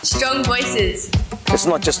Strong voices. It's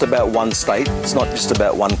not just about one state, it's not just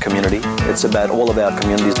about one community, it's about all of our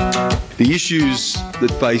communities. The issues that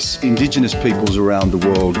face Indigenous peoples around the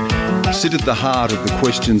world sit at the heart of the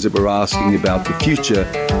questions that we're asking about the future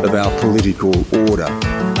of our political order.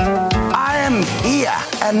 I am here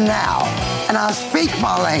and now, and I speak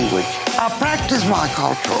my language. I practice my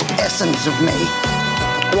cultural essence of me.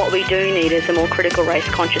 What we do need is a more critical race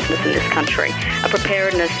consciousness in this country, a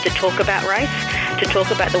preparedness to talk about race, to talk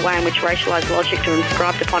about the way in which racialised logics are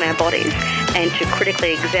inscribed upon our bodies, and to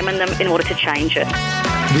critically examine them in order to change it.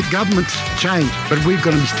 The government's changed, but we're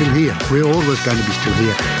going to be still here. We're always going to be still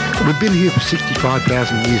here. We've been here for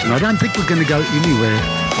 65,000 years, and I don't think we're going to go anywhere.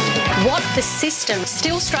 What the system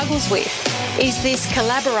still struggles with is this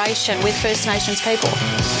collaboration with First Nations people.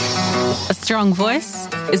 A strong voice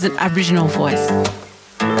is an Aboriginal voice.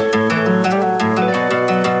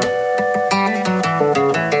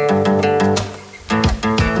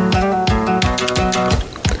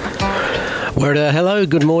 Hello,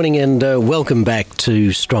 good morning, and welcome back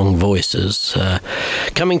to Strong Voices.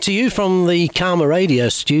 Coming to you from the CAAMA radio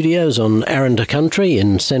studios on Aranda Country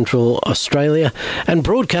in Central Australia, and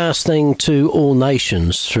broadcasting to all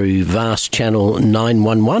nations through Vast Channel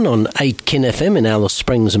 911 on 8 Kin FM in Alice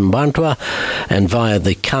Springs and Bantua, and via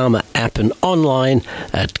the CAAMA app and online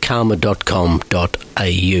at caama.com.au.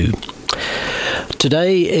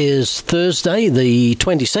 Today is Thursday, the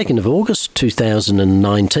 22nd of August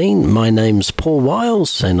 2019. My name's Paul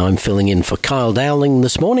Wiles, and I'm filling in for Kyle Dowling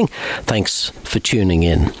this morning. Thanks for tuning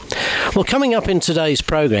in. Well, coming up in today's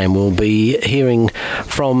program, we'll be hearing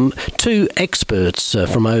from two experts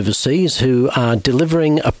from overseas who are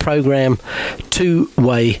delivering a program,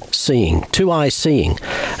 two-eye seeing.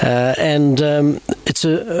 It's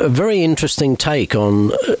a very interesting take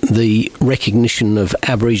on the recognition of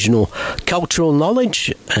Aboriginal cultural knowledge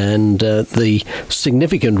and the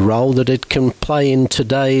significant role that it can play in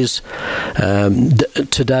today's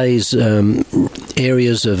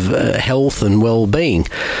areas of health and well-being,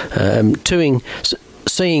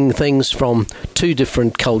 seeing things from two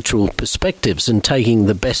different cultural perspectives and taking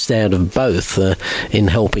the best out of both in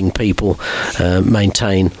helping people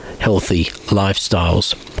maintain healthy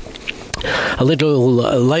lifestyles. A little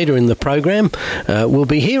later in the program, we'll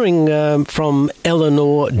be hearing from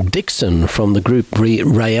Eleanor Dixon from the group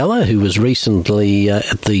Rayella, who was recently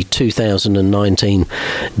at the 2019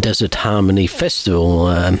 Desert Harmony Festival.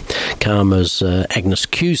 CAAMA's Agnes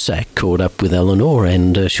Cusack caught up with Eleanor,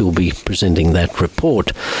 and she'll be presenting that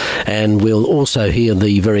report. And we'll also hear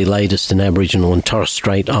the very latest in Aboriginal and Torres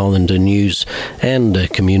Strait Islander news and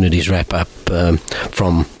communities wrap-up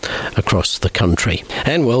from across the country.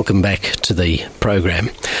 And welcome back to the program.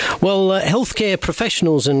 Well, healthcare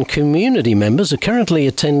professionals and community members are currently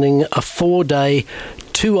attending a 4-day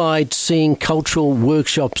Two-Eyed Seeing Cultural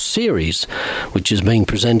Workshop series, which is being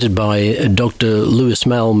presented by Dr. Lewis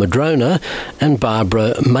Mal Madrona and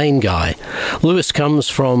Barbara Mainguy. Lewis comes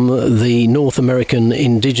from the North American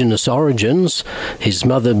Indigenous origins, his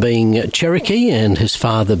mother being Cherokee and his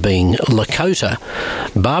father being Lakota.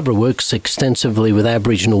 Barbara works extensively with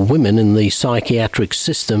Aboriginal women in the psychiatric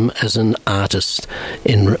system as an artist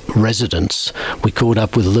in residence. We caught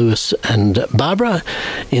up with Lewis and Barbara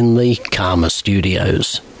in the CAAMA studios.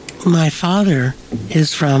 My father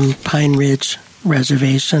is from Pine Ridge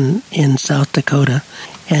Reservation in South Dakota,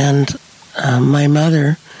 and my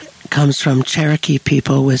mother comes from Cherokee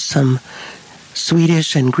people with some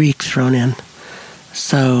Swedish and Greek thrown in.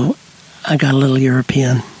 So I got a little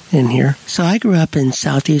European in here. So I grew up in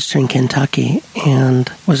southeastern Kentucky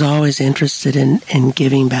and was always interested in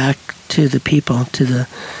giving back to the people, to the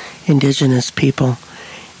indigenous people.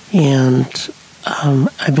 And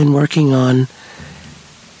I've been working on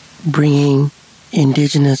bringing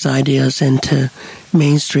indigenous ideas into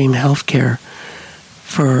mainstream healthcare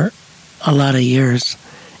for a lot of years,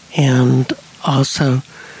 and also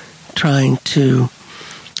trying to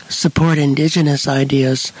support indigenous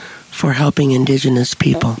ideas for helping indigenous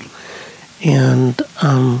people, and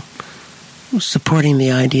supporting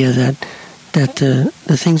the idea that the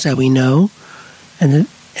things that we know and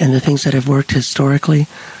the things that have worked historically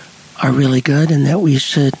are really good, and that we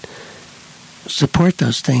should support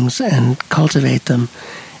those things and cultivate them,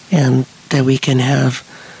 and that we can have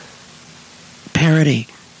parity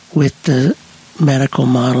with the medical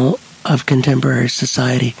model of contemporary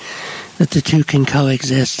society, that the two can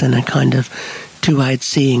coexist in a kind of two-eyed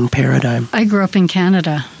seeing paradigm. I grew up in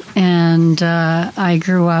Canada, and I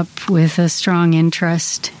grew up with a strong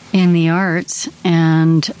interest in the arts,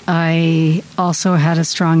 and I also had a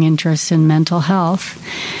strong interest in mental health,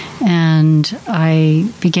 and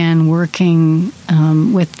I began working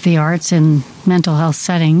with the arts in mental health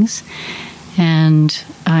settings. And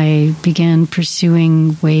I began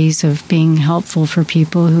pursuing ways of being helpful for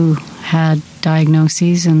people who had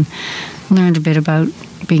diagnoses, and learned a bit about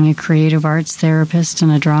being a creative arts therapist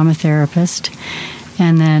and a drama therapist.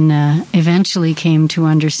 And then eventually came to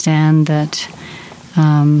understand that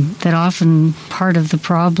often part of the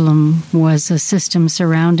problem was a system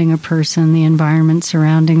surrounding a person, the environment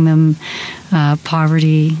surrounding them,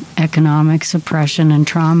 poverty, economics, oppression, and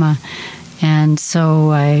trauma. And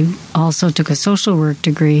so I also took a social work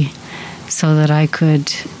degree so that I could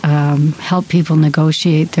help people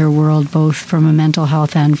negotiate their world, both from a mental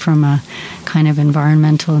health and from a kind of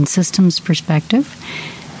environmental and systems perspective.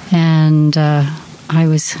 And I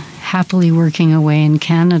was happily working away in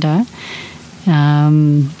Canada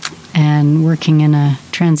and working in a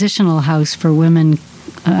transitional house for women,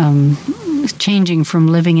 changing from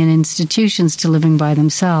living in institutions to living by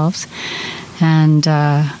themselves. And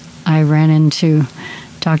I ran into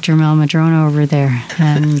Dr. Mel Madrona over there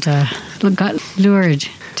and got lured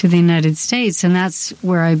to the United States. And that's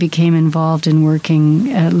where I became involved in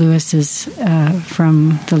working at Lewis's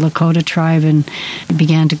from the Lakota tribe, and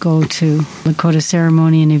began to go to Lakota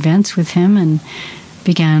ceremony and events with him, and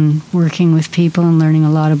began working with people and learning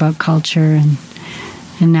a lot about culture.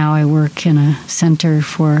 And now I work in a center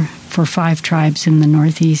for 5 tribes in the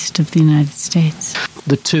northeast of the United States.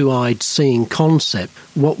 The two-eyed seeing concept,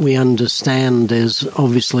 what we understand is,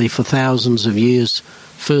 obviously for thousands of years,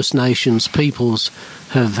 First Nations peoples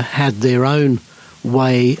have had their own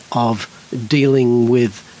way of dealing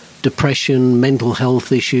with depression, mental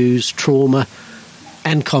health issues, trauma,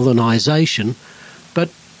 and colonisation. But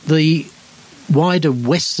the wider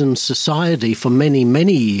Western society for many,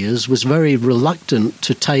 many years was very reluctant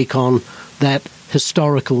to take on that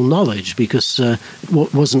historical knowledge because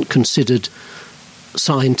what wasn't considered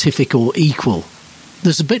scientific or equal.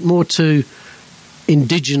 There's a bit more to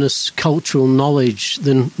Indigenous cultural knowledge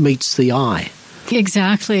than meets the eye.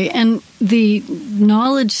 Exactly. And the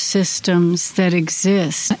knowledge systems that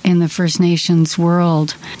exist in the First Nations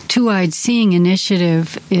world, Two-Eyed Seeing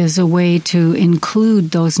Initiative is a way to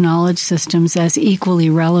include those knowledge systems as equally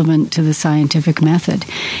relevant to the scientific method.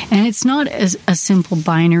 And it's not as a simple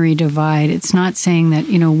binary divide. It's not saying that,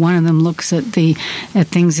 one of them looks at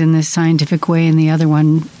things in this scientific way and the other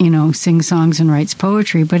one, sings songs and writes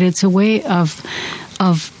poetry, but it's a way of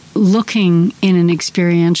looking in an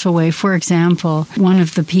experiential way. For example, one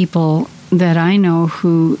of the people that I know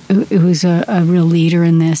who's a real leader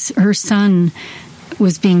in this, her son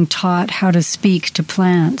was being taught how to speak to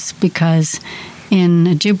plants, because in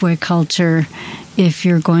Ojibwe culture, if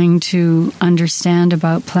you're going to understand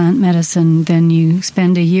about plant medicine, then you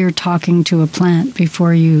spend a year talking to a plant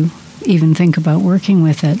before you even think about working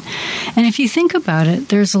with it. And if you think about it,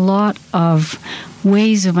 there's a lot of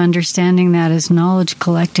ways of understanding that as knowledge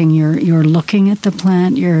collecting. You're looking at the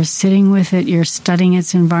plant, you're sitting with it, you're studying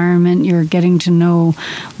its environment, you're getting to know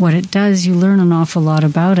what it does. You learn an awful lot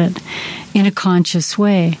about it in a conscious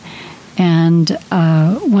way. And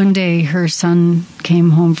one day her son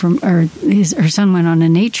came home her son went on a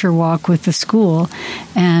nature walk with the school,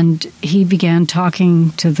 and he began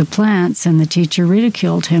talking to the plants, and the teacher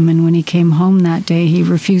ridiculed him. And when he came home that day, he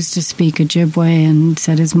refused to speak Ojibwe and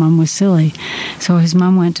said his mom was silly. So his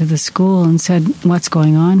mom went to the school and said, "What's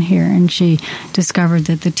going on here?" And she discovered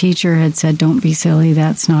that the teacher had said, "Don't be silly,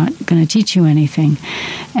 that's not going to teach you anything."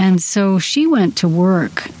 And so she went to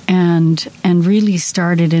work and really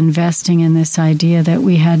started investing in this idea that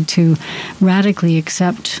we had to radically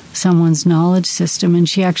accept someone's knowledge system. And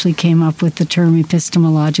she actually came up with the term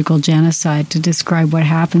epistemological genocide to describe what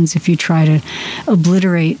happens if you try to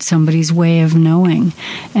obliterate somebody's way of knowing,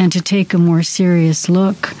 and to take a more serious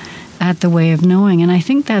look at the way of knowing. And I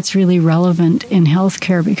think that's really relevant in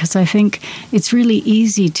healthcare, because I think it's really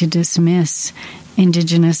easy to dismiss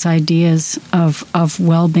Indigenous ideas of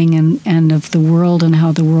well-being and of the world and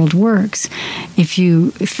how the world works if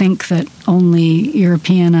you think that only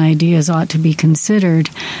European ideas ought to be considered,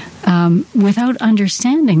 without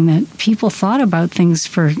understanding that people thought about things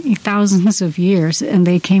for thousands of years and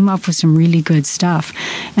they came up with some really good stuff.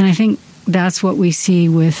 And I think that's what we see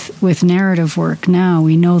with narrative work now.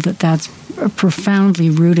 We know that that's profoundly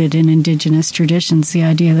rooted in Indigenous traditions, the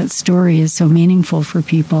idea that story is so meaningful for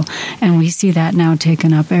people. And we see that now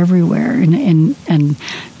taken up everywhere. And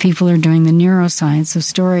people are doing the neuroscience of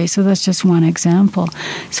story. So that's just one example.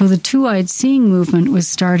 So the Two-Eyed Seeing movement was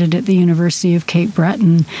started at the University of Cape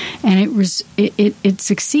Breton, and it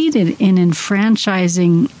succeeded in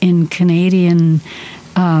enfranchising in Canadian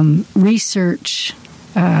research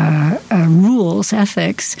rules,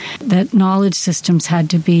 ethics, that knowledge systems had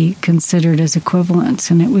to be considered as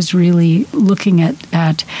equivalents. And it was really looking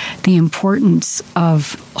at the importance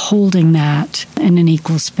of holding that in an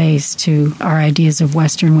equal space to our ideas of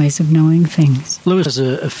Western ways of knowing things. Lewis, as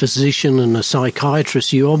a physician and a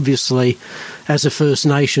psychiatrist, you obviously, as a First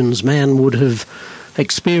Nations man, would have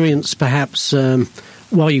experienced perhaps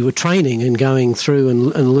while you were training and going through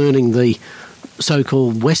and learning the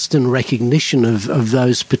so-called Western recognition of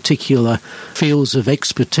those particular fields of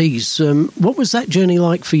expertise. What was that journey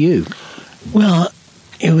like for you? Well,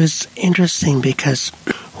 it was interesting because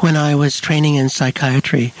when I was training in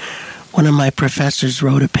psychiatry, one of my professors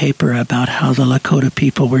wrote a paper about how the Lakota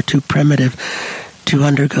people were too primitive to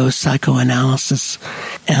undergo psychoanalysis.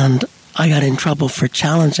 And I got in trouble for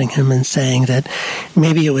challenging him and saying that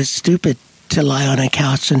maybe it was stupid to lie on a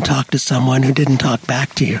couch and talk to someone who didn't talk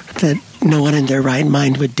back to you, that no one in their right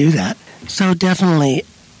mind would do that. So definitely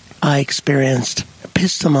I experienced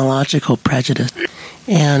epistemological prejudice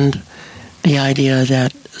and the idea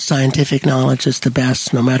that scientific knowledge is the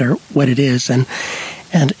best no matter what it is. And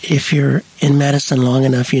if you're in medicine long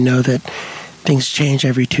enough, you know that things change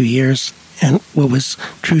every 2 years. And what was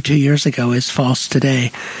true 2 years ago is false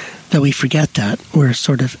today, though we forget that. We're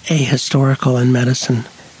sort of ahistorical in medicine.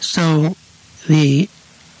 So the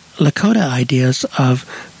Lakota ideas of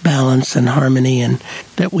balance and harmony, and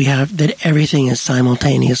that we have, that everything is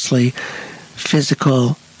simultaneously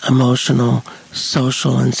physical, emotional,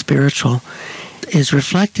 social, and spiritual, is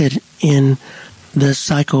reflected in the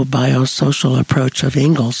psychobiosocial approach of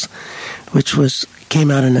Ingalls, which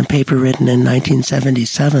came out in a paper written in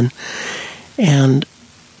 1977 and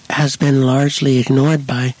has been largely ignored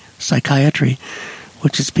by psychiatry,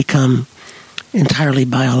 which has become entirely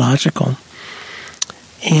biological.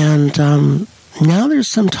 And now there's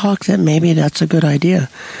some talk that maybe that's a good idea.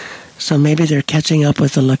 So maybe they're catching up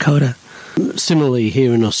with the Lakota. Similarly,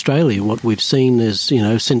 here in Australia, what we've seen is,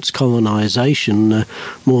 since colonisation,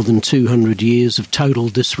 more than 200 years of total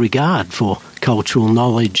disregard for cultural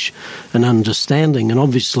knowledge and understanding. And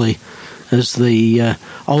obviously, as the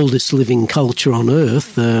oldest living culture on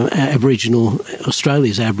Earth,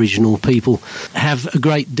 Australia's Aboriginal people have a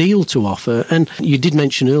great deal to offer. And you did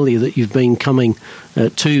mention earlier that you've been coming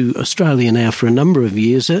to Australia now for a number of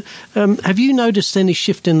years. Have you noticed any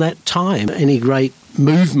shift in that time, any great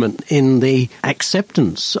movement in the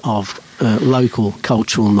acceptance of local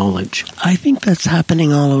cultural knowledge? I think that's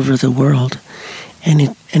happening all over the world,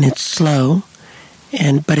 and it's slow,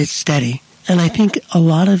 but it's steady. And I think a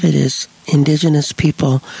lot of it is Indigenous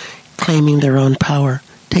people claiming their own power,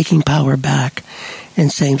 taking power back,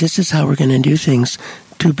 and saying, this is how we're going to do things,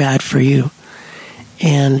 too bad for you.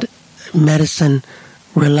 And medicine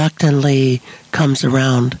reluctantly comes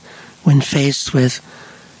around when faced with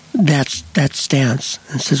that stance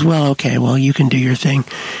and says, you can do your thing,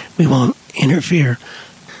 we won't interfere.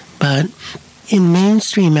 But in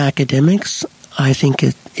mainstream academics, I think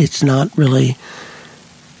it's not really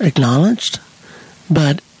acknowledged,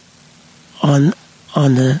 but on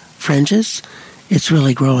the fringes, it's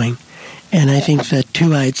really growing. And I think the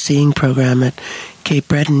Two-Eyed Seeing program at Cape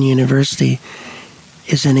Breton University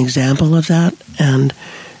is an example of that, and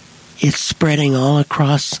it's spreading all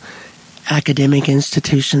across academic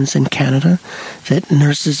institutions in Canada, that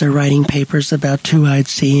nurses are writing papers about two-eyed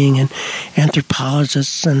seeing, and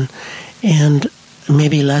anthropologists and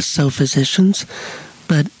maybe less so physicians,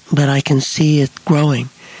 but I can see it growing.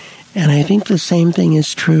 And I think the same thing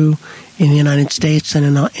is true in the United States and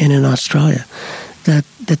in Australia, that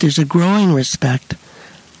there's a growing respect,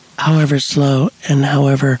 however slow and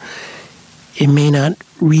however it may not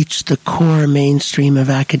reach the core mainstream of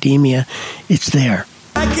academia, it's there.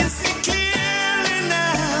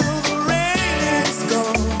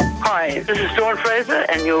 Hi, this is Dawn Fraser,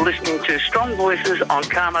 and you're listening to Strong Voices on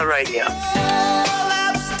CAAMA Radio.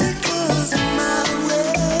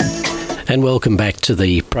 And welcome back to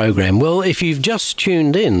the program. Well, if you've just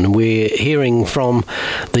tuned in, we're hearing from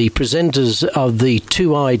the presenters of the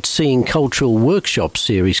Two-Eyed Seeing Cultural Workshop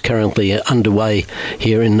series currently underway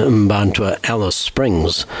here in Mbantua, Alice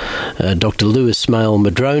Springs. Dr. Lewis Mail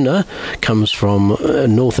Madrona comes from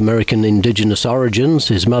North American Indigenous origins.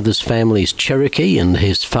 His mother's family is Cherokee and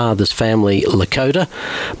his father's family Lakota.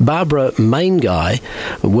 Barbara Mainguy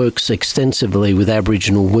works extensively with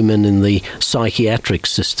Aboriginal women in the psychiatric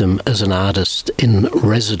system as an artist in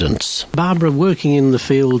residence. Barbara, working in the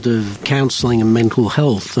field of counselling and mental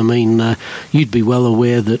health, I mean, you'd be well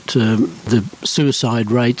aware that the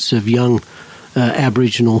suicide rates of young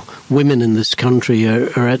Aboriginal women in this country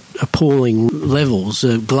are at appalling levels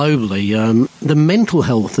globally. The mental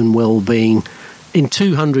health and well-being in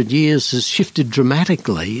 200 years has shifted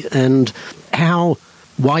dramatically, and how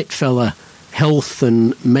white fella health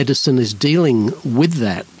and medicine is dealing with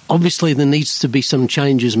that. Obviously, there needs to be some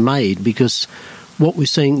changes made, because what we're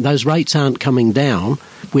seeing, those rates aren't coming down.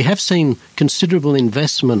 We have seen considerable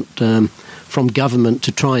investment from government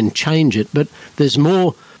to try and change it, but there's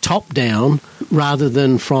more top-down rather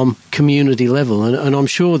than from community level. And I'm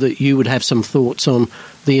sure that you would have some thoughts on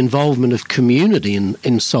the involvement of community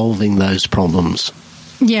in solving those problems.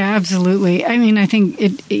 Yeah, absolutely. I mean, I think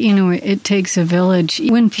it takes a village.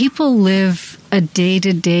 When people live a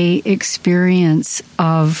day-to-day experience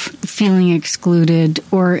of feeling excluded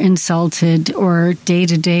or insulted, or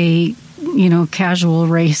day-to-day, casual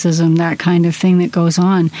racism, that kind of thing that goes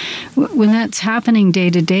on, when that's happening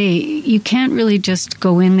day to day, you can't really just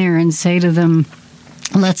go in there and say to them,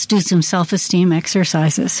 let's do some self-esteem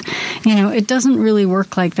exercises. It doesn't really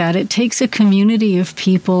work like that. It takes a community of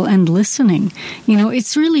people and listening.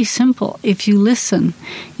 It's really simple. If you listen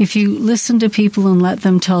to people and let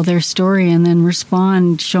them tell their story and then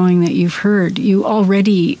respond showing that you've heard, you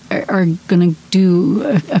already are going to do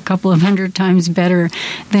a couple of 100 times better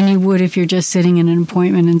than you would if you're just sitting in an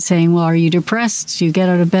appointment and saying, well, are you depressed? Do you get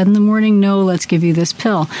out of bed in the morning? No, let's give you this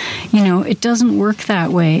pill. It doesn't work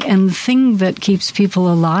that way. And the thing that keeps people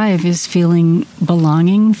alive is feeling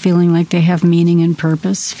belonging, feeling like they have meaning and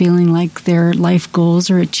purpose, feeling like their life goals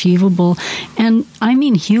are achievable. And I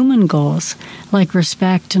mean human goals, like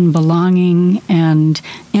respect and belonging and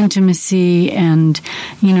intimacy and,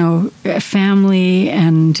 family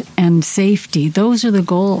and safety. Those are the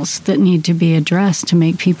goals that need to be addressed to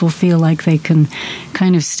make people feel like they can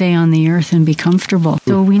kind of stay on the earth and be comfortable.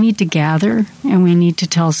 So we need to gather, and we need to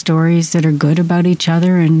tell stories that are good about each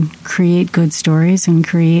other and create good stories and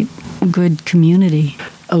create a good community.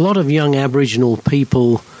 A lot of young Aboriginal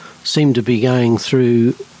people seem to be going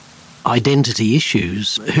through identity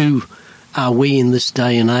issues. Who are we in this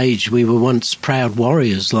day and age? We were once proud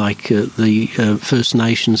warriors, like the First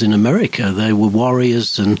Nations in America. They were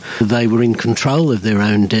warriors and they were in control of their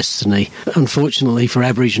own destiny. Unfortunately for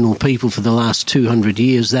Aboriginal people, for the last 200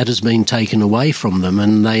 years, that has been taken away from them,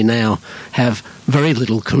 and they now have very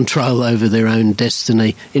little control over their own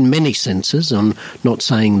destiny in many senses. I'm not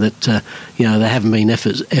saying that there haven't been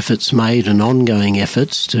efforts made and ongoing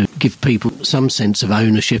efforts to give people some sense of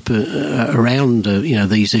ownership around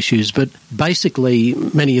these issues, but basically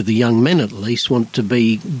many of the young men at least want to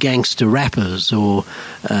be gangster rappers, or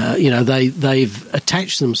they've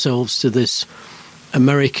attached themselves to this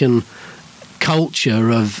American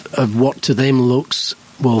culture of what to them looks,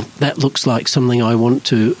 well, that looks like something I want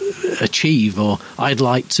to achieve, or I'd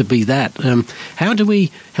like to be that. How do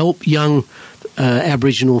we help young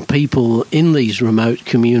Aboriginal people in these remote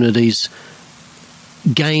communities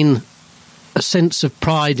gain a sense of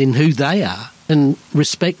pride in who they are and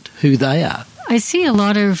respect who they are? I see a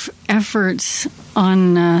lot of efforts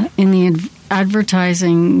in the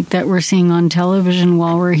advertising that we're seeing on television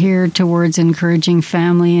while we're here towards encouraging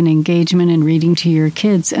family and engagement and reading to your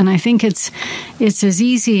kids. And I think it's as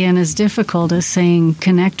easy and as difficult as saying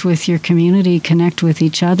connect with your community, connect with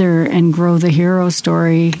each other, and grow the hero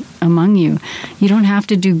story among you. You don't have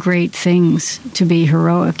to do great things to be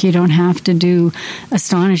heroic. You don't have to do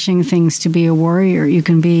astonishing things to be a warrior. You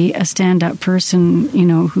can be a stand-up person,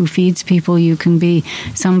 who feeds people. You can be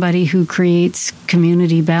somebody who creates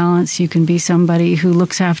community balance. You can be somebody who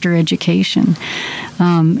looks after education.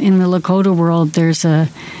 In the Lakota world, there's a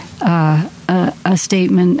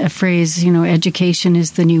statement, a phrase, education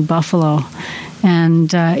is the new buffalo.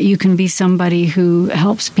 And you can be somebody who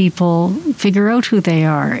helps people figure out who they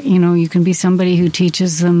are. You can be somebody who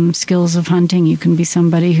teaches them skills of hunting. You can be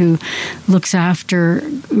somebody who looks after,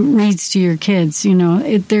 reads to your kids.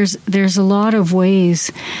 There's a lot of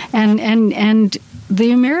ways. And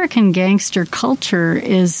the American gangster culture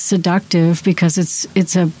is seductive because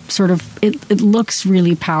it's a sort of, it looks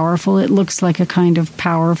really powerful. It looks like a kind of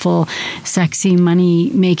powerful, sexy,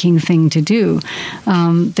 money-making thing to do.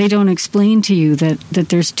 They don't explain to you that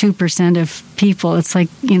there's 2% of people. It's like,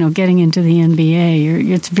 getting into the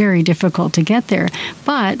NBA. It's very difficult to get there.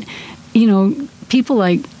 But, people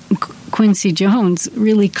like Quincy Jones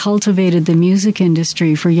really cultivated the music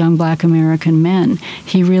industry for young Black American men.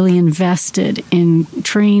 He really invested in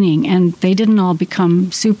training, and they didn't all become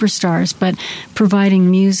superstars, but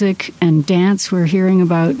providing music and dance. We're hearing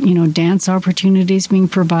about, dance opportunities being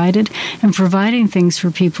provided, and providing things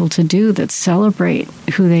for people to do that celebrate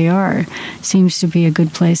who they are seems to be a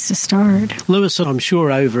good place to start. Lewis, I'm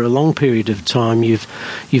sure over a long period of time you've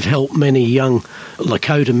helped many young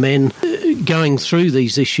Lakota men going through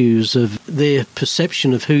these issues of their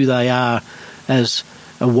perception of who they are as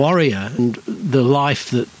warrior and the life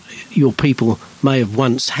that your people may have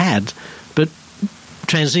once had, but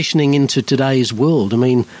transitioning into today's world. I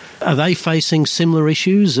mean, are they facing similar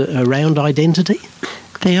issues around identity?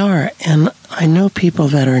 They are, and I know people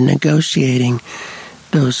that are negotiating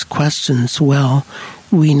those questions well.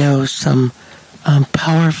 We know some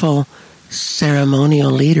powerful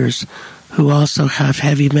ceremonial leaders who also have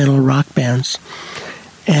heavy metal rock bands,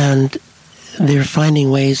 and they're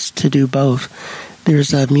finding ways to do both.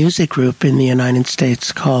 There's a music group in the United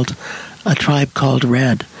States called A Tribe Called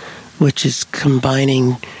Red, which is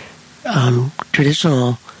combining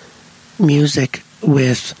traditional music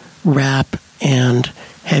with rap and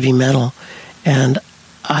heavy metal, and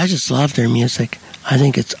I just love their music. I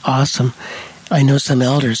think it's awesome. I know some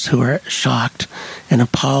elders who are shocked and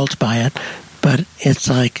appalled by it, but it's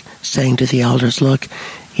like saying to the elders, look,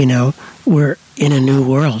 we're in a new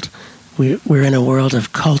world. We're in a world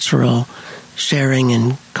of cultural sharing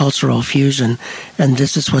and cultural fusion, and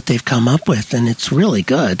this is what they've come up with, and it's really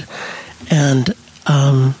good. And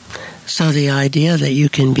so the idea that you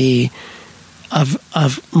can be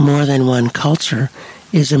of more than one culture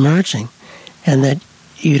is emerging, and that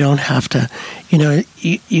you don't have to,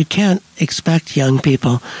 you can't expect young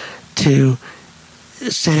people to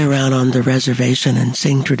sit around on the reservation and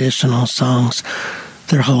sing traditional songs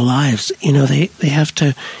their whole lives. They have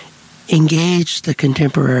to engage the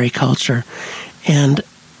contemporary culture. And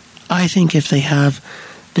I think if they have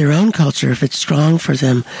their own culture, if it's strong for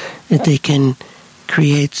them, that they can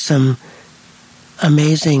create some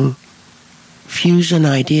amazing fusion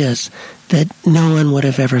ideas that no one would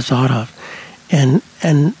have ever thought of. And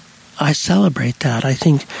I celebrate that. I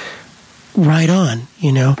think right on,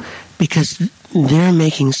 because they're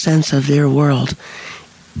making sense of their world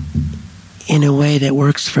in a way that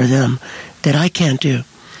works for them that I can't do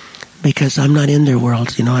because I'm not in their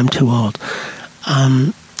world. I'm too old.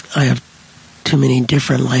 I have too many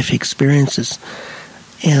different life experiences.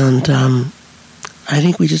 And I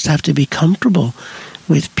think we just have to be comfortable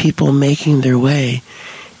with people making their way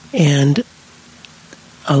and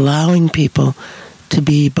allowing people to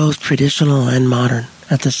be both traditional and modern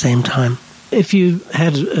at the same time. If you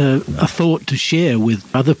had a thought to share with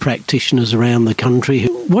other practitioners around the country,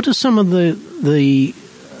 what are some of the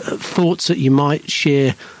thoughts that you might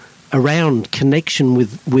share around connection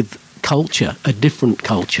with culture, a different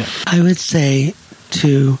culture? I would say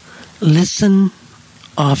to listen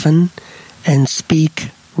often and speak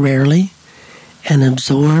rarely and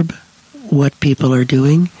absorb what people are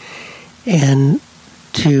doing, and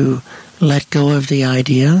to let go of the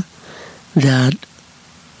idea that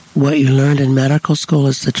what you learned in medical school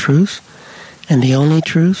is the truth and the only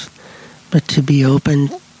truth, but to be open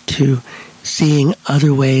to seeing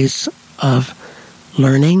other ways of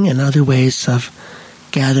learning and other ways of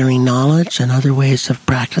gathering knowledge and other ways of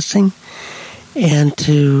practicing, and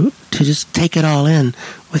to just take it all in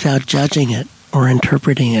without judging it or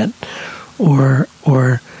interpreting it or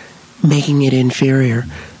making it inferior,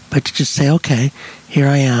 but to just say, okay, here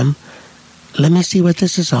I am. Let me see what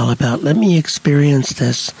this is all about. Let me experience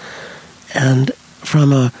this, and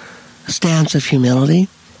from a stance of humility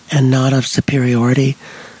and not of superiority,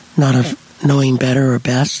 not of knowing better or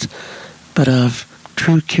best, but of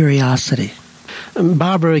true curiosity.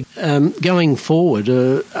 Barbara, going forward,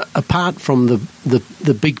 apart from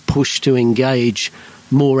the big push to engage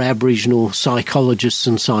more Aboriginal psychologists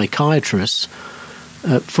and psychiatrists,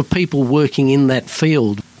 for people working in that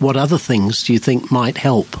field, what other things do you think might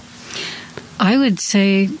help? I would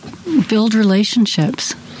say build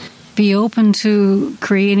relationships. Be open to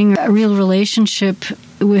creating a real relationship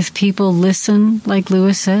with people. Listen, like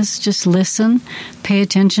Lewis says, just listen. Pay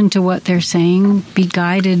attention to what they're saying. Be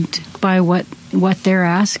guided by what they're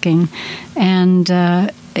asking. And,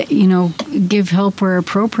 give help where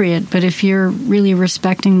appropriate. But if you're really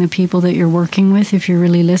respecting the people that you're working with, if you're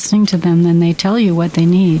really listening to them, then they tell you what they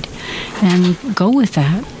need. And go with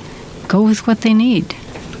that. Go with what they need.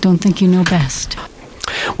 Don't think you know best.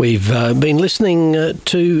 We've been listening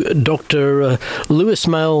to Dr. Lewis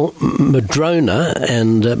Mail Madrona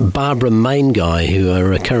and Barbara Mainguy, who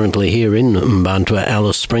are currently here in Mbantua,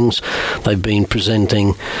 Alice Springs. They've been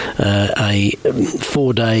presenting a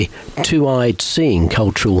 4-day two-eyed seeing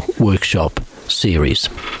cultural workshop series.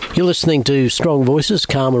 You're listening to Strong Voices,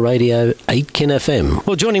 CAAMA Radio, 8 Kin FM.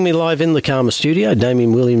 Well, joining me live in the CAAMA studio,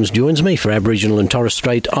 Damien Williams joins me for Aboriginal and Torres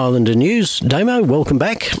Strait Islander News. Damo, welcome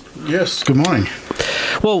back. Yes, good morning.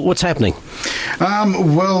 Well, what's happening?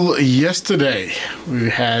 Well, yesterday we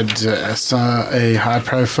had a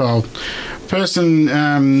high-profile person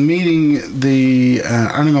meeting the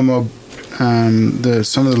Anunga mob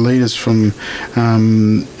some of the leaders from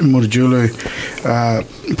Murjulu.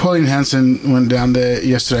 Pauline Hanson went down there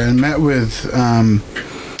yesterday and met with some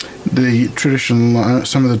of the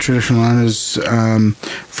traditional owners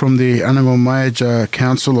from the Anango Mayaja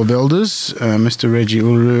Council of Elders, Mr. Reggie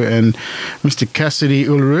Uluru and Mr. Cassidy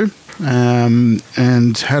Uluru.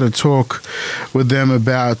 And had a talk with them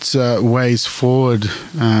about ways forward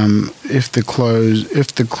if the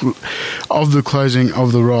closing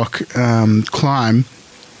of the rock climb.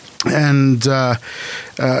 And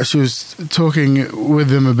she was talking with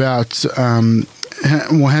them about.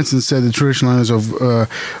 Hanson said the traditional owners of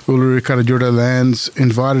Uluru Karadjura lands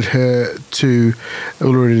invited her to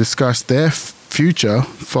Uluru to discuss their future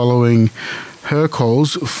following her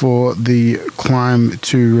calls for the climb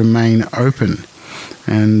to remain open.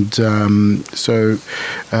 And and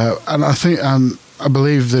I think I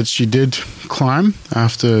believe that she did climb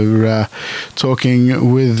after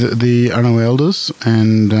talking with the Anango elders,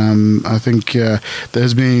 and I think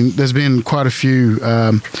there's been quite a few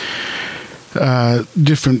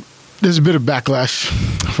different. There's a bit of backlash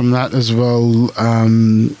from that as well.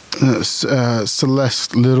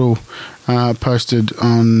 Celeste Little posted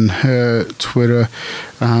on her Twitter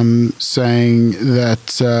saying that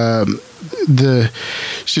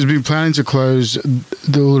she's been planning to close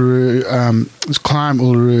the Uluru, climb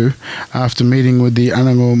Uluru after meeting with the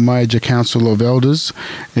Anango Mayaja Council of Elders.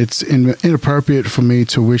 It's inappropriate for me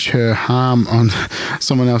to wish her harm on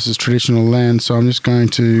someone else's traditional land, so I'm just going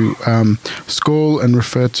to call and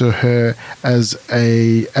refer to her as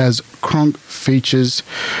Kronk Features,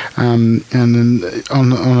 and then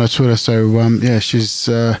on her Twitter. So she's.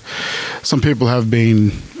 Some people have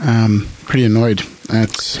been pretty annoyed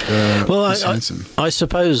at I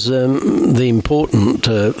suppose the important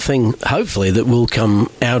thing, hopefully, that will come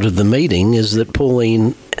out of the meeting is that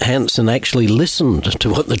Pauline Hanson actually listened to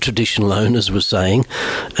what the traditional owners were saying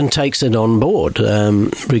and takes it on board,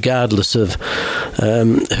 regardless of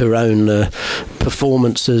her own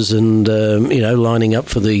performances and lining up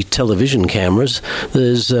for the television cameras.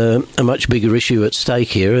 There's a much bigger issue at stake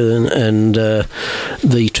here, and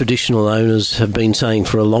the traditional owners have been saying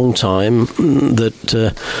for a long time that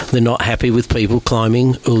they're not happy with people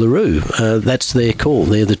climbing Uluru. That's their call.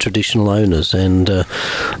 They're the traditional owners, and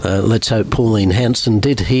let's hope Pauline Hanson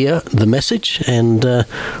did hear the message, and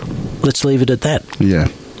let's leave it at that. Yeah.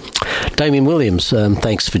 Damien Williams,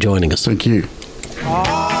 thanks for joining us. Thank you.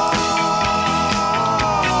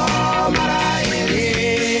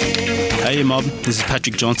 Hey mob, this is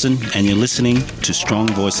Patrick Johnson and you're listening to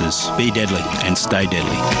Strong Voices. Be deadly and stay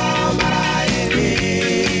deadly.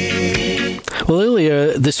 Well,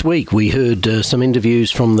 earlier this week we heard some interviews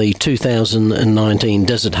from the 2019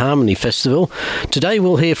 Desert Harmony Festival. Today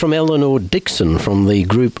we'll hear from Eleanor Dixon from the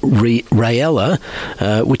group Rayella,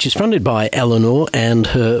 which is fronted by Eleanor and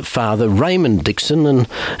her father Raymond Dixon and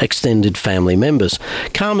extended family members.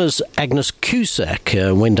 CAAMA's Agnes Cusack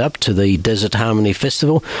went up to the Desert Harmony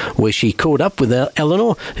Festival where she caught up with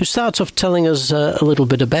Eleanor, who starts off telling us a little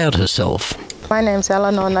bit about herself. My name's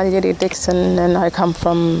Eleanor Nalyiri Dixon and I come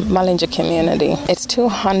from Malinja community. It's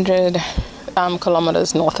 200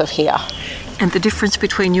 kilometres north of here. And the difference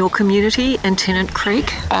between your community and Tennant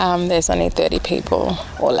Creek? There's only 30 people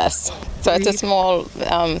or less. So it's a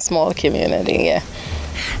small community, yeah.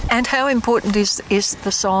 And how important is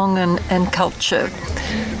the song and culture?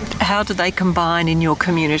 How do they combine in your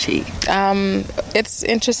community? It's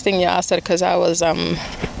interesting you asked that because I was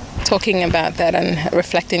talking about that and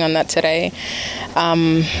reflecting on that today.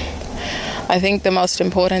 I think the most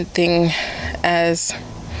important thing as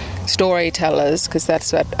storytellers, because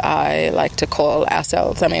that's what I like to call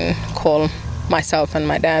ourselves, call myself and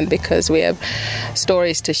my dad, because we have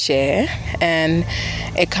stories to share, and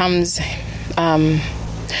it comes from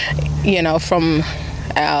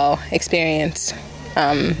our experience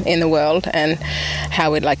in the world and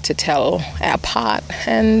how we'd like to tell our part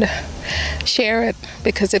and share it,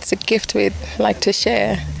 because it's a gift we'd like to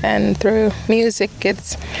share. And through music,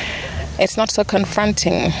 it's not so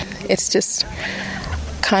confronting. It's just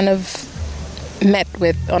kind of met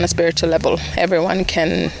with on a spiritual level. Everyone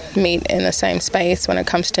can meet in the same space when it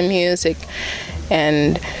comes to music,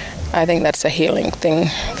 and I think that's a healing thing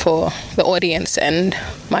for the audience and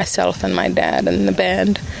myself and my dad and the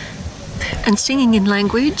band. And singing in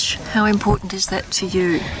language, how important is that to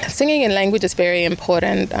you? Singing in language is very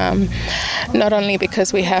important, not only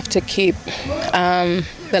because we have to keep the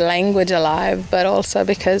language alive, but also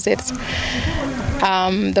because it's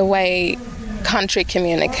the way country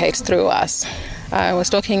communicates through us. I was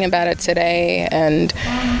talking about it today, and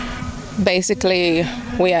basically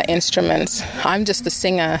we are instruments. I'm just a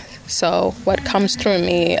singer, so what comes through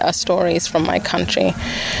me are stories from my country,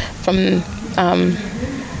 from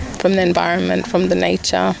the environment, from the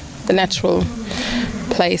nature, the natural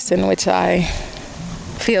place in which I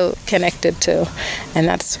feel connected to, and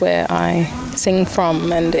that's where I sing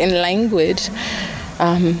from. And in language,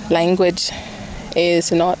 language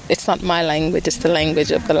is not my language, it's the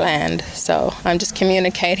language of the land. So I'm just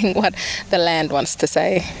communicating what the land wants to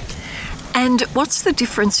say. And what's the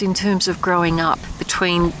difference in terms of growing up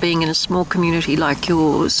between being in a small community like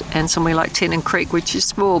yours and somewhere like Tennant Creek, which is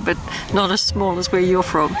small but not as small as where you're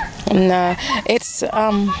from? No, it's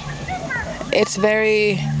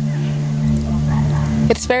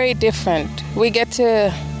very different. We get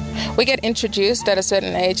introduced at a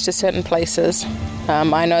certain age to certain places.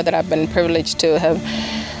 I know that I've been privileged to have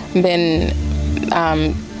been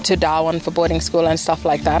to Darwin for boarding school and stuff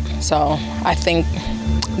like that. So I think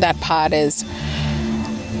that part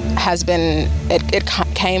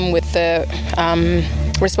came with the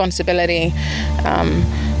responsibility.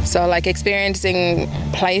 So like experiencing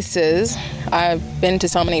places, I've been to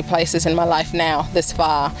so many places in my life now, this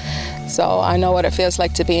far. So I know what it feels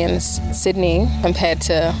like to be in Sydney compared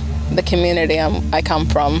to the community I come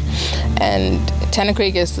from. And Tennant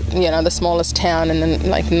Creek is, the smallest town in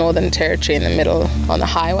the Northern Territory in the middle on the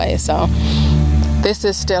highway. So this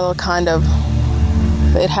is still kind of,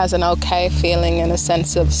 it has an okay feeling and a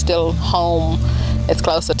sense of still home. It's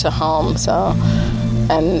closer to home. So,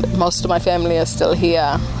 and most of my family are still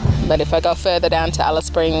here. But if I go further down to Alice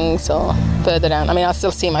Springs or further down, I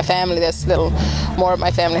still see my family. There's still more of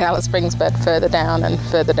my family in Alice Springs, but further down,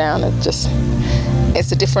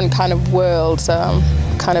 it's a different kind of world. So I'm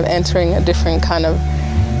kind of entering a different kind of,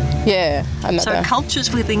 So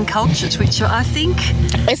cultures within cultures, which I think...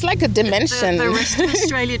 It's like a dimension. The rest of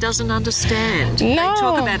Australia doesn't understand. No. They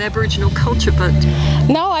talk about Aboriginal culture, but...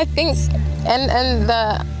 No, I think... And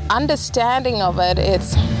the understanding of it,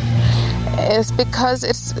 it's because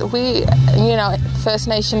we, First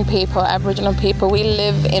Nation people, Aboriginal people, we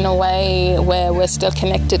live in a way where we're still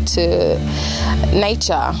connected to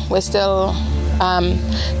nature. We're still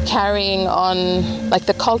carrying on,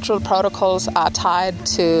 the cultural protocols are tied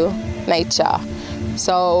to nature.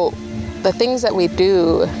 So the things that we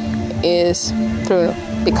do is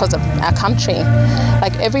because of our country.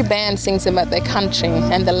 Like every band sings about their country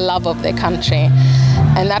and the love of their country.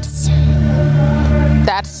 And that's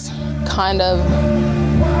kind of,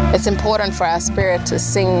 it's important for our spirit to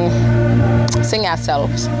sing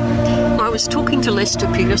ourselves. I was talking to Lester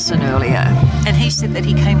Peterson earlier, and he said that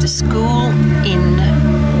he came to school in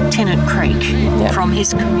Tennant Creek from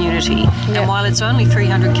his community. And while it's only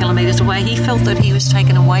 300 kilometres away, he felt that he was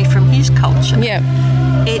taken away from his culture. Yeah.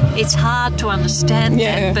 It's hard to understand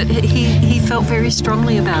that, but he felt very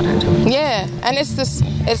strongly about it. Yeah, and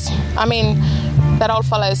that old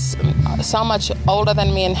fellow is so much older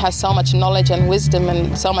than me and has so much knowledge and wisdom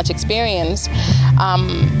and so much experience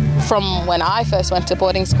from when I first went to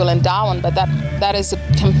boarding school in Darwin, but that's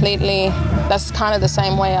kind of the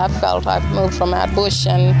same way I felt. I've moved from out bush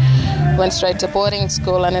and went straight to boarding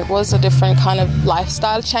school, and it was a different kind of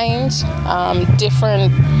lifestyle change,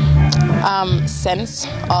 different sense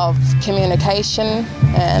of communication,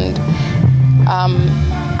 and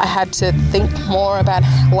I had to think more about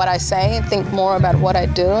what I say, think more about what I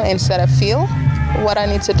do instead of feel what I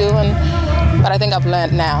need to do. But I think I've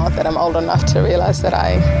learned now that I'm old enough to realize that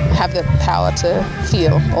I have the power to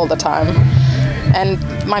feel all the time. And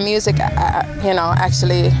my music,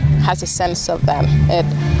 actually has a sense of that.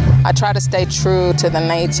 I try to stay true to the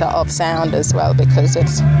nature of sound as well, because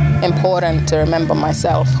it's important to remember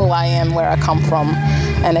myself, who I am, where I come from,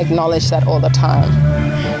 and acknowledge that all the time.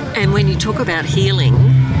 And when you talk about healing,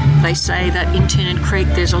 they say that in Tennant Creek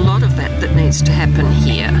there's a lot of that needs to happen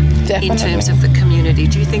here. Definitely. In terms of the community.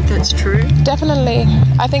 Do you think that's true? Definitely.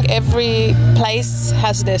 I think every place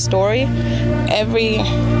has their story. Every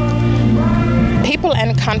people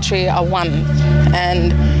and country are one.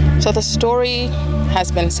 And so the story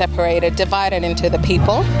has been separated, divided into the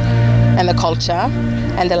people and the culture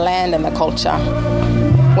and the land and the culture,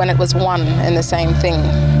 when it was one and the same thing.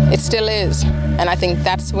 It still is. And I think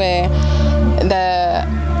that's where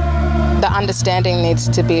the understanding needs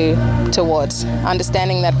to be towards.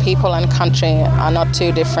 Understanding that people and country are not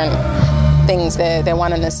two different things. They're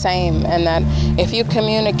one and the same. And that if you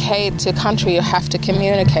communicate to country, you have to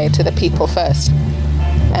communicate to the people first.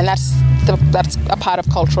 And that's a part of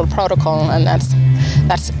cultural protocol, and that's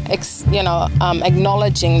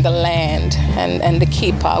acknowledging the land and the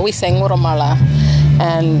keeper. We say Ngurumala,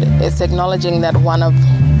 and it's acknowledging that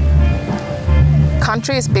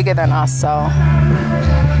country is bigger than us. So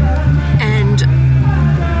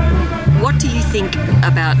What do you think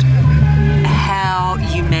about how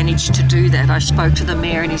you managed to do that? I spoke to the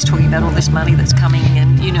mayor and he's talking about all this money that's coming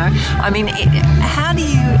and, I mean, how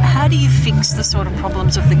do you fix the sort of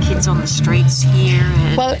problems of the kids on the streets here?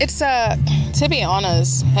 Well, it's to be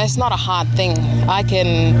honest, it's not a hard thing. I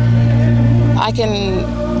can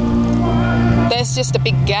there's just a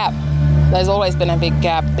big gap. There's always been a big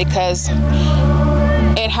gap because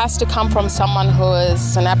it has to come from someone who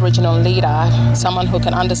is an Aboriginal leader, someone who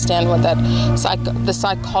can understand what the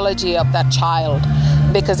psychology of that child,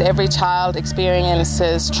 because every child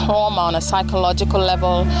experiences trauma on a psychological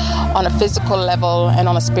level, on a physical level, and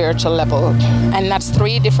on a spiritual level. And that's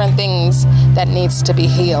 3 different things that needs to be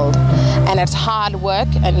healed. And it's hard work,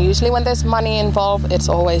 and usually when there's money involved, it's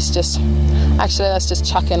always just, actually, let's just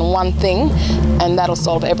chuck in one thing and that'll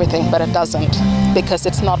solve everything, but it doesn't, because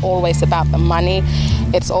it's not always about the money.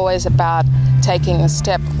 It's always about taking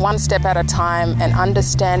one step at a time and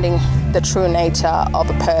understanding the true nature of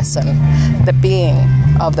a person, the being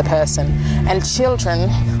of the person. And children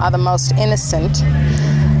are the most innocent,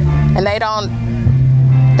 and they're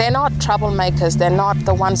not troublemakers. They're not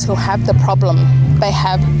the ones who have the problem. They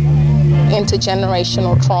have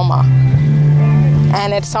intergenerational trauma.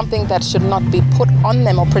 And it's something that should not be put on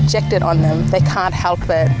them or projected on them. They can't help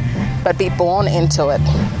it but be born into it.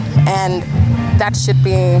 And that should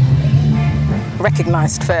be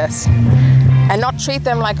recognized first. And not treat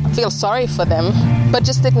them like feel sorry for them, but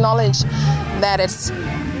just acknowledge that it's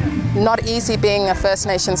not easy being a First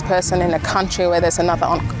Nations person in a country where there's another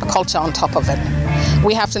culture on top of it.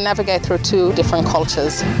 We have to navigate through 2 different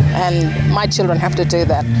cultures, and my children have to do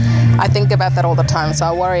that. I think about that all the time, so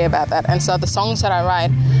I worry about that. And so the songs that I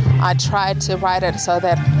write, I try to write it so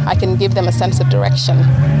that I can give them a sense of direction,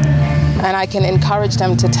 and I can encourage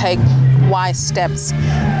them to take wise steps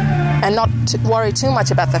and not to worry too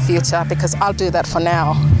much about the future, because I'll do that for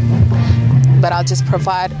now. But I'll just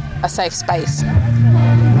provide a safe space.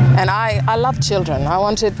 And I love children. I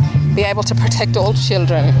want to be able to protect all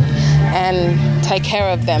children and take care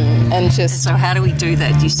of them and just... So how do we do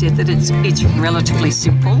that? You said that it's relatively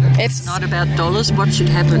simple. It's not about dollars. What should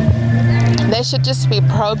happen? There should just be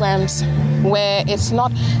programs where it's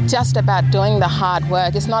not just about doing the hard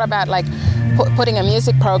work. It's not about like putting a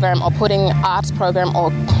music program or putting arts program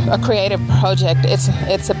or a creative project.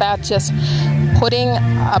 It's about just putting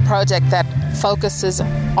a project that focuses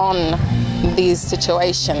on these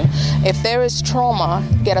situations. If there is trauma,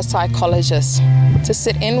 get a psychologist to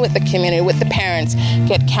sit in with the community, with the parents,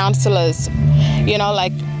 get counselors,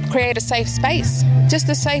 create a safe space, just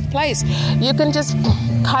a safe place. You can just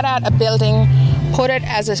cut out a building, put it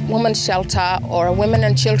as a women's shelter or a women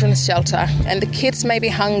and children's shelter, and the kids may be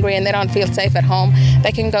hungry and they don't feel safe at home.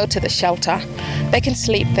 They can go to the shelter. They can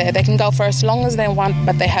sleep there. They can go for as long as they want,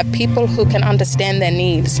 but they have people who can understand their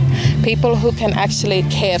needs, people who can actually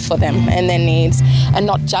care for them and their needs and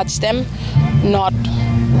not judge them, not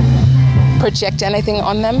project anything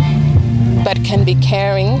on them, but can be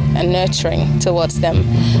caring and nurturing towards them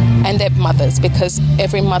and their mothers, because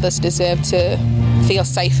every mother's deserve to feel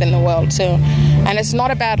safe in the world too. And it's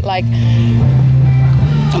not about like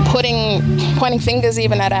pointing fingers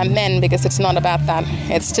even at our men, because it's not about that.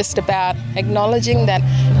 It's just about acknowledging that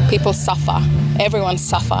people suffer. Everyone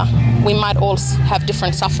suffer. We might all have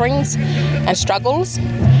different sufferings and struggles,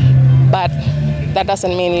 but that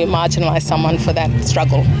doesn't mean you marginalize someone for that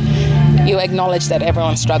struggle. You acknowledge that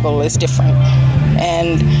everyone's struggle is different,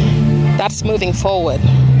 and that's moving forward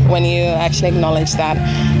when you actually acknowledge that.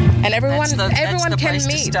 And everyone can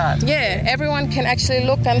meet. Yeah, everyone can actually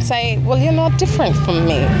look and say, well, you're not different from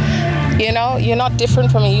me. You're not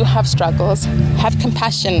different from me. You have struggles. Have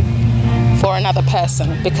compassion for another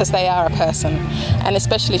person, because they are a person, and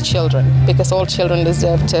especially children, because all children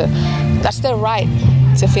deserve to, that's their right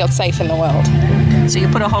to feel safe in the world. So you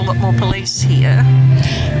put a whole lot more police here.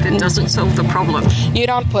 That doesn't solve the problem. You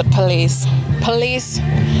don't put police. Police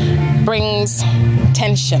brings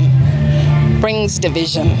tension, brings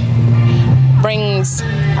division, brings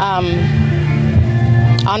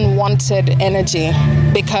unwanted energy,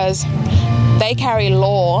 because they carry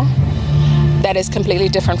law that is completely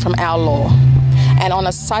different from our law. And on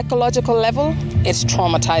a psychological level, it's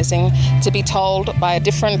traumatizing to be told by a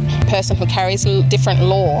different person who carries a different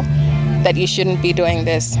law that you shouldn't be doing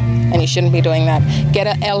this and you shouldn't be doing that. Get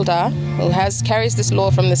an elder who carries this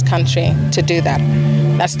law from this country to do that.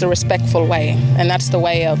 That's the respectful way, and that's the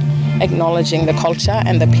way of acknowledging the culture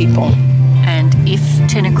and the people. And if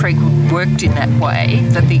Tennant Creek worked in that way,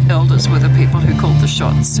 that the elders were the people who called the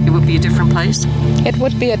shots, it would be a different place? It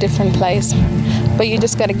would be a different place, but you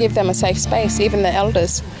just got to give them a safe space, even the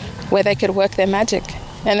elders, where they could work their magic,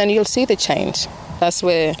 and then you'll see the change. That's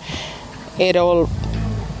where it'll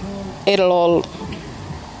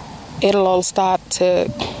all start to,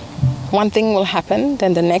 one thing will happen,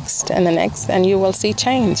 then the next, and you will see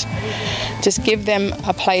change. Just give them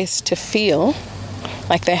a place to feel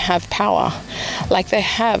like they have power, like they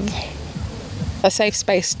have a safe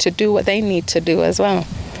space to do what they need to do as well.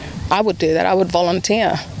 I would do that. I would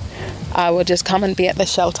volunteer. I would just come and be at the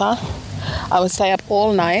shelter. I would stay up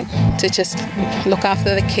all night to just look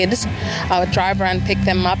after the kids. I would drive around, pick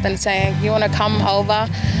them up and say, you want to come over?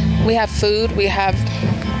 We have food, we have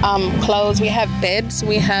clothes, we have beds,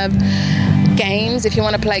 we have games if you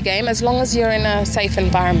want to play a game, as long as you're in a safe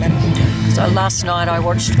environment. So last night I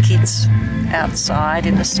watched kids outside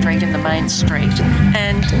in the street, in the main street,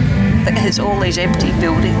 and there's all these empty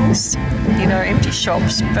buildings, empty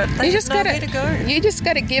shops, but they just nowhere to go. You just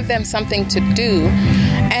got to give them something to do,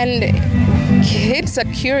 and kids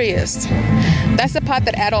are curious. That's the part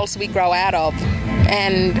that adults we grow out of,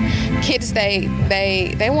 and kids they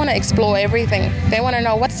want to explore everything. They want to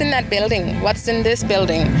know what's in that building, what's in this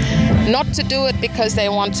building. Not to do it because they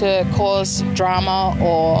want to cause drama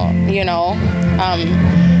or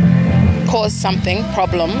cause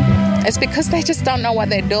problem. It's because they just don't know what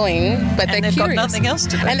they're doing, but they're curious. Got nothing else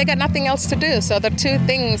to do. And they got nothing else to do. So the two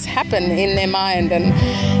things happen in their mind, and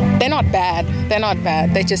they're not bad. They're not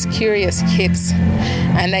bad. They're just curious kids,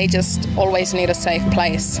 and they just always need a safe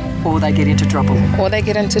place. Or they get into trouble.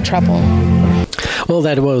 Well,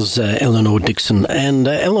 that was Eleanor Dixon, and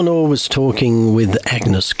Eleanor was talking with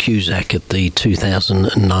Agnes Cusack at the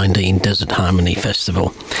 2019 Desert Harmony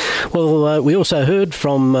Festival. Well, we also heard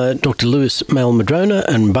from Dr. Lewis Malmadrona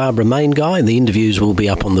and Barbara Mainguy. The interviews will be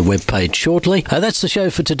up on the webpage shortly. That's the show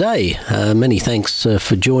for today. Many thanks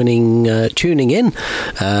for tuning in.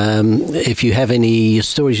 If you have any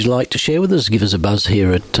stories you'd like to share with us, give us a buzz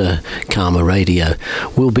here at CAAMA Radio.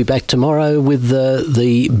 We'll be back tomorrow with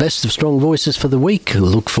the best of Strong Voices for the week.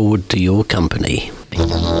 Look forward to your company.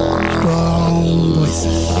 Strong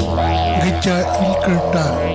Voices. Get your